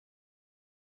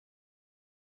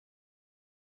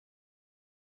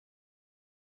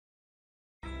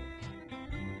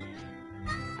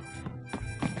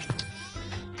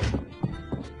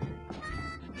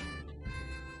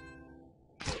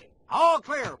All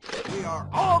clear. We are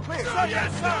all clear. Sir,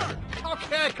 yes, sir.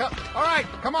 Okay, all right,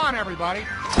 come on, everybody.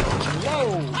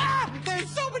 Whoa. Ah, there's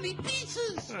so many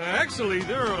pieces. Actually,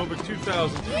 there are over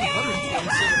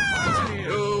 2,327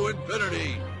 To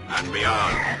infinity and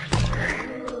beyond.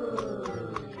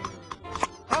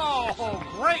 Oh,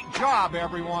 great job,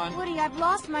 everyone. Woody, I've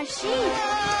lost my sheet.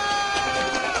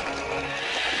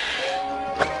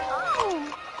 Oh!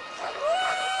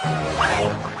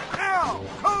 Now,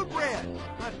 code red.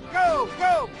 Let's go,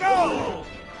 go, go.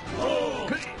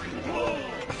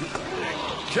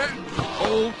 Check.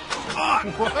 Hold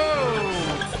on. Whoa.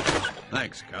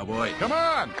 Thanks, cowboy. Come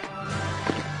on.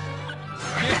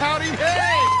 Howdy,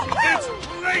 hey. It's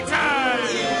playtime!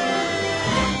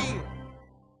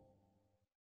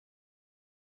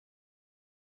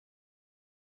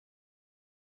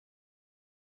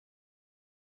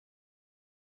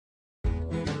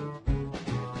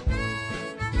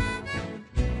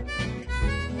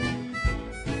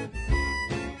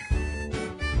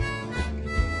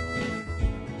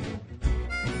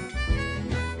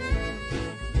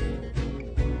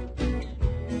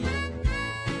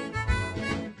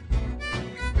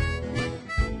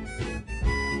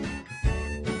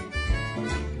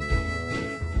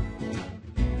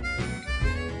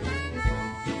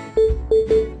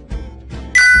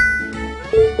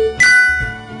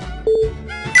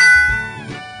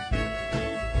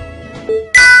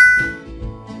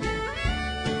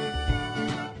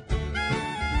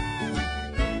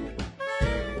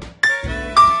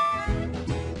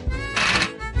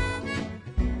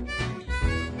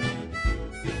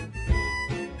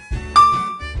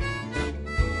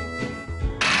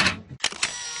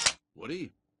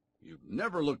 Woody, you've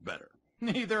never looked better.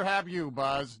 Neither have you,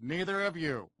 Buzz. Neither have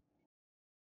you.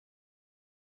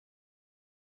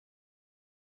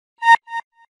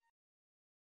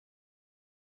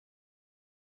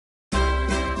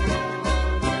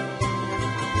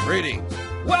 Greetings.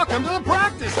 Welcome to the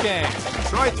practice game.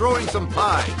 Try throwing some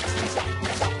pies.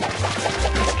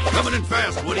 Coming in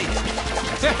fast, Woody.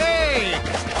 Hey!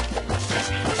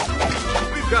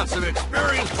 We've got some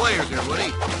experienced players here,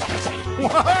 Woody.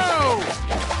 Whoa!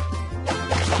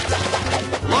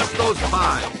 Launch those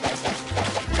pies.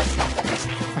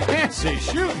 Fancy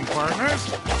shooting, partners.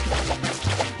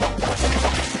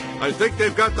 I think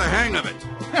they've got the hang of it.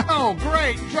 Oh,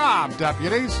 great job,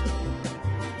 deputies.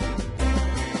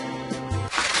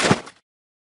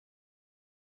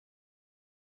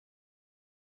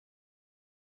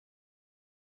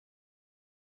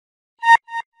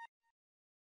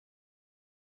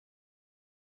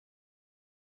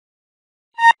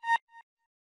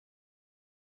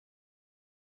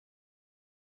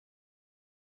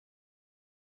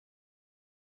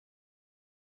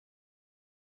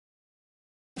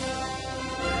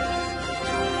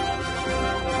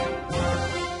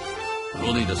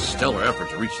 We'll need a stellar effort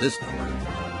to reach this number.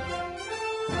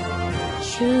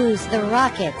 Choose the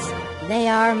rockets. They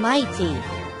are mighty.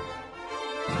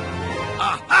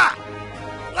 Aha!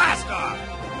 Blast off!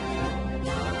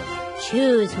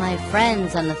 Choose my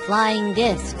friends on the flying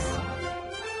discs.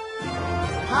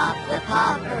 Pop the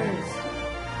poppers.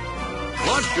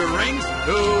 Launch your rings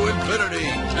to infinity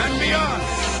and beyond.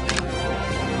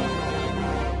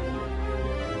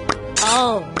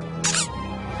 Oh.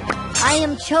 I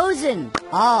am chosen.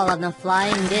 All on the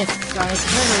flying discs are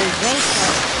eternally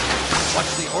grateful. Watch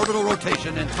the orbital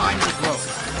rotation and time your throw.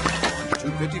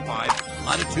 Longitude 55,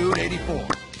 latitude 84.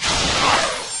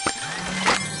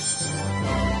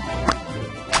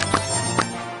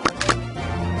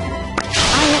 I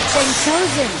have been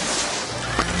chosen.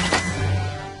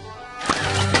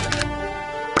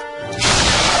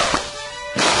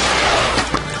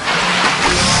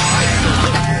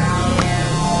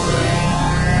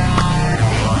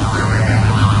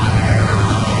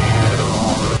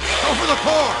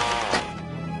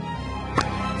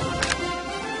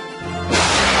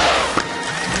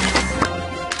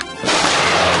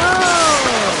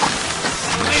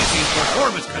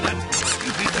 Performance, Cadet.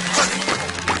 You beat the target.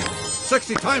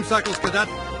 60 time cycles, Cadet.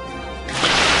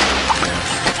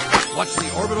 Watch the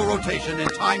orbital rotation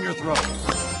and time your throw.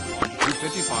 Longitude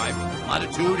 55,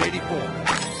 latitude 84.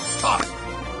 Toss.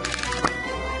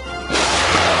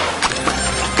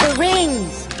 The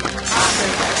rings.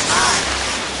 Poppers are hot.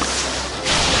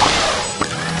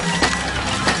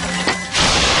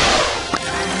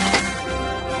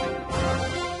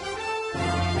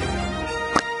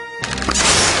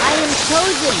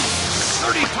 Chosen.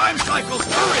 30 time cycles,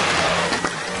 hurry!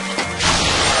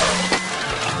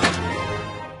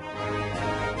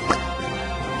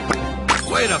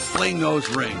 Way to fling those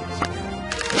rings.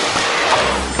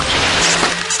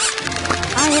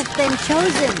 I have been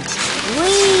chosen.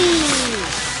 Whee!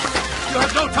 You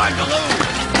have no time to lose!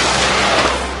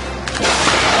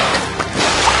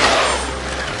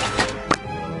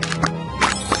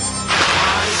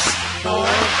 5, 4,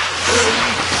 3,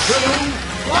 2,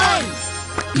 1!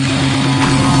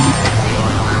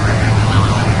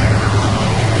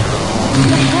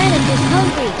 The planet is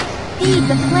hungry. Feed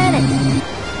the planet.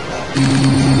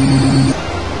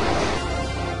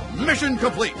 Mission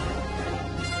complete!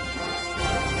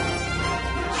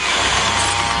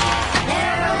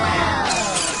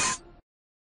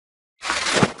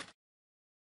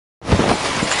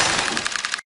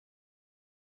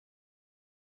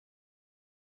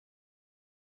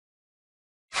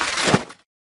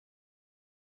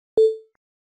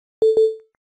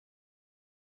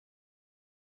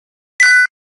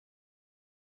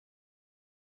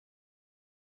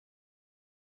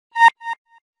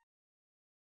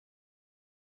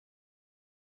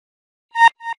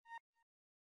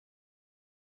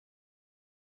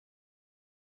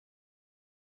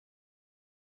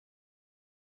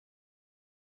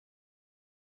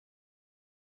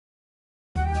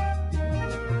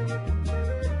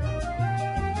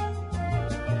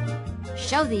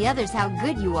 Show the others how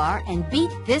good you are and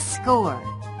beat this score.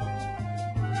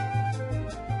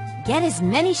 Get as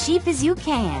many sheep as you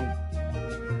can.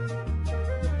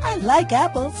 I like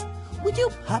apples. Would you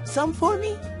pop some for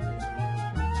me?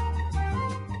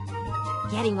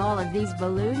 Getting all of these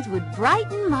balloons would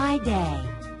brighten my day.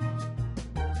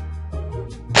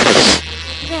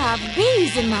 There are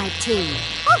bees in my tea.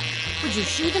 Oh, would you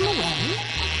shoo them away?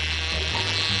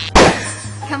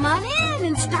 Come on in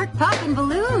and start popping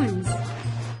balloons.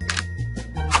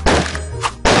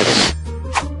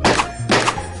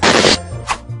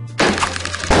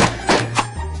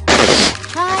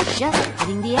 Try just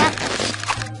hitting the apple.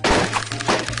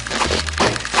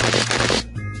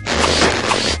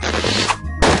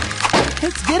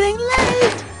 It's getting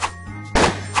late.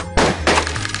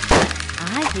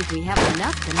 I think we have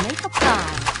enough to make a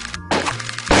pie.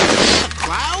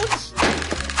 Clouds?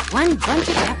 One bunch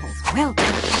of apples, well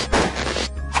done.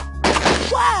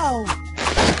 Wow!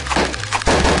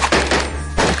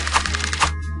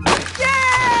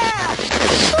 Yeah!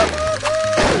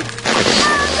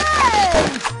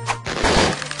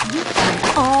 You found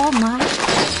all my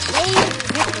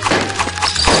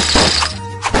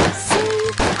See,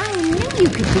 I knew you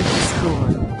could beat the score.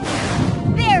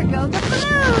 There go the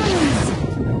balloons!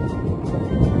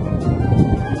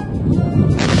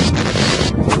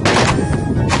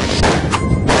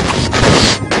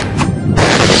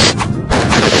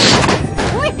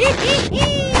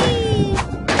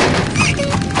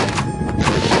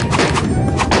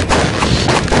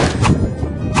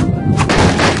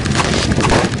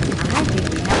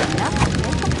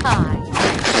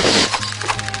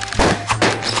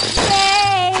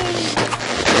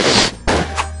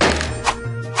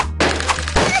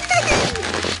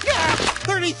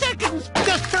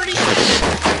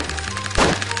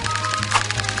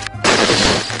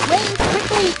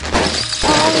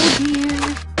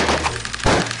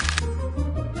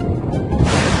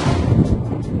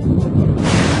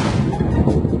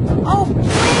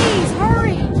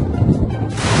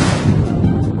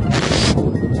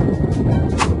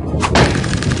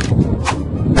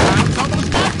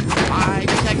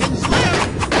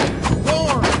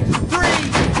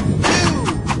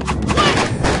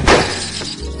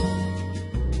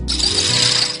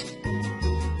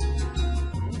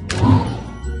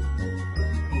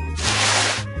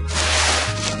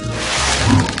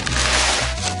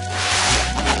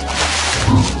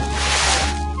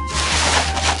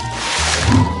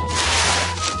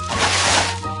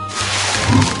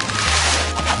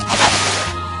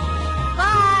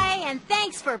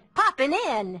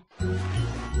 In.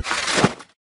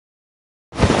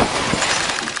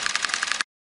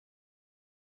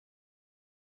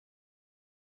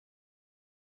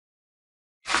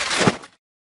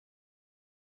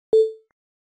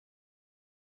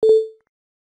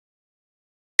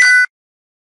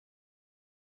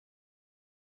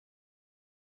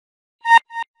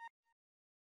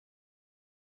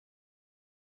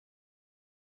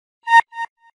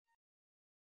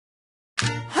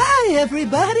 Hi,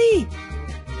 everybody!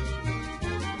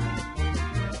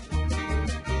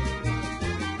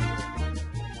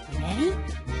 Ready?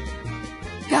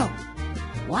 Go!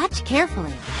 Watch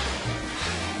carefully.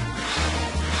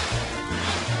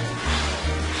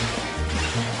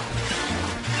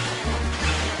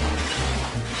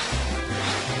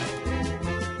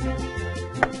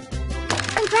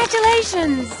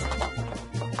 Congratulations!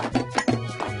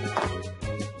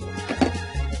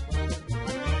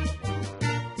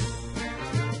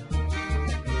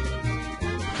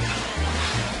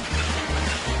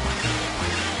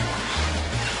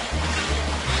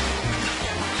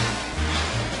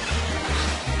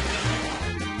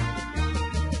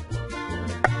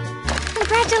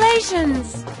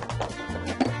 Congratulations!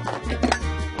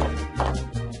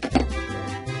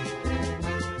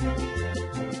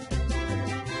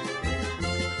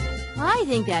 I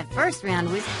think that first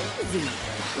round was easy.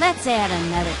 Let's add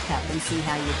another cup and see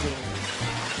how you do.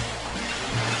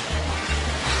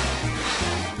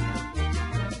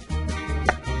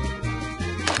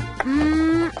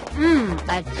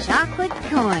 A chocolate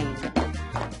coin.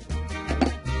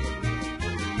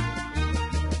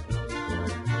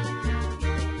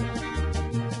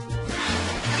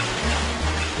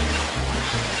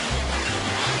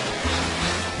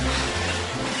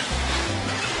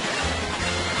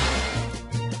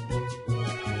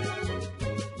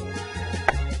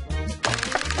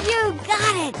 You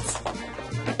got it!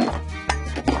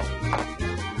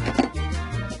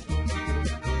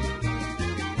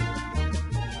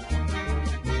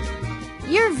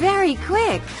 You're very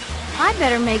quick. I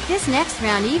better make this next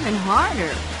round even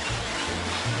harder.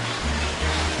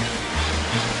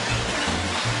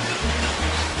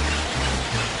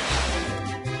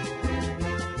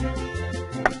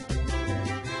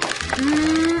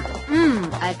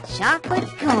 A chocolate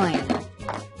coin.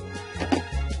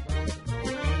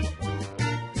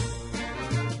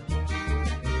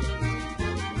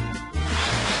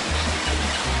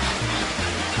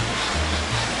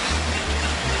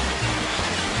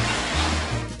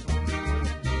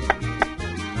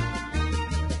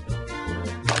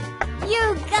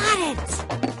 You got it!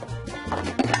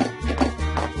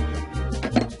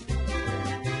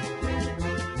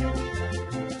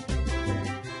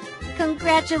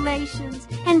 Congratulations,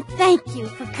 and thank you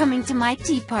for coming to my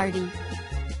tea party.